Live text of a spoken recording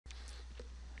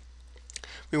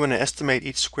We want to estimate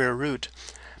each square root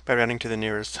by rounding to the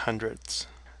nearest hundredths.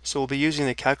 So we'll be using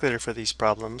the calculator for these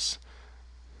problems.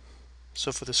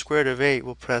 So for the square root of 8,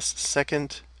 we'll press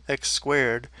second x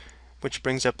squared, which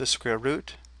brings up the square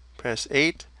root. Press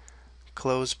 8,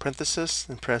 close parenthesis,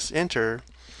 and press enter.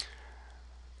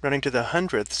 Running to the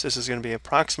hundredths, this is going to be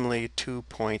approximately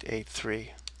 2.83.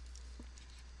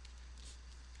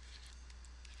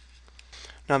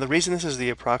 Now the reason this is the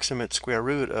approximate square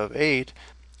root of 8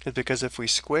 is because if we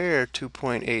square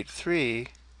 2.83,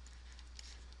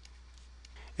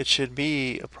 it should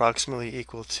be approximately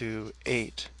equal to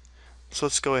 8. So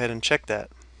let's go ahead and check that.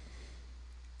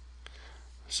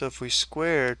 So if we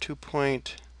square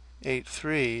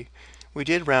 2.83, we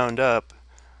did round up,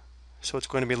 so it's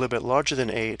going to be a little bit larger than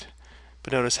 8,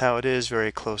 but notice how it is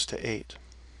very close to 8.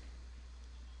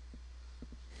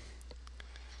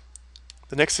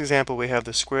 The next example, we have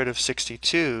the square root of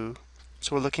 62,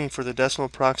 so we're looking for the decimal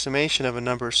approximation of a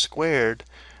number squared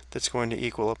that's going to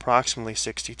equal approximately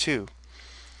 62.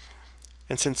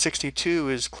 And since 62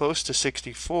 is close to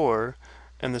 64,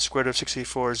 and the square root of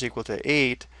 64 is equal to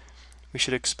 8, we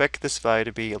should expect this value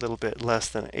to be a little bit less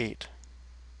than 8.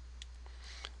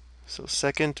 So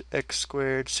second x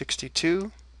squared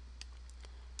 62,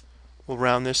 we'll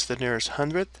round this to the nearest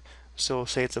hundredth, so we'll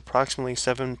say it's approximately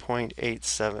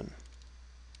 7.87.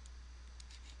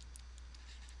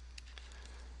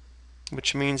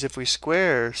 Which means if we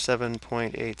square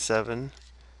 7.87,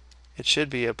 it should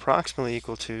be approximately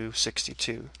equal to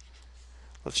 62.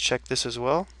 Let's check this as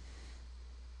well.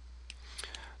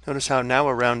 Notice how now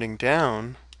we're rounding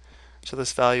down, so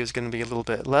this value is going to be a little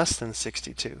bit less than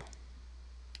 62,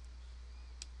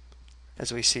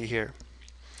 as we see here.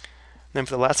 Then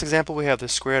for the last example, we have the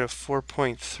square root of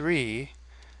 4.3.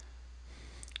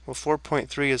 Well,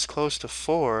 4.3 is close to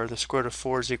 4. The square root of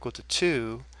 4 is equal to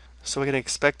 2. So we can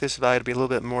expect this value to be a little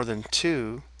bit more than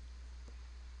 2.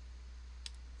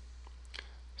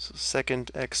 So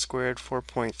second x squared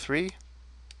 4.3.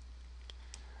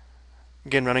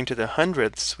 Again, running to the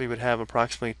hundredths, we would have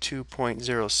approximately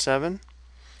 2.07.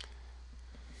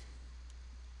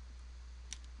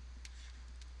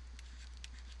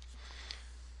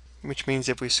 Which means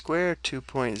if we square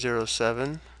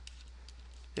 2.07,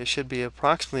 it should be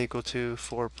approximately equal to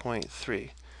 4.3.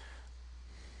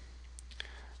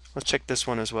 Let's check this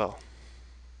one as well.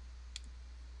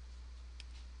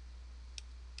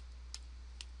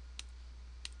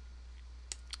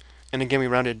 And again, we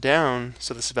rounded down,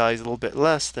 so this value is a little bit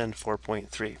less than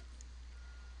 4.3.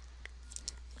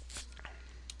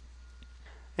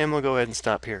 And we'll go ahead and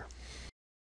stop here.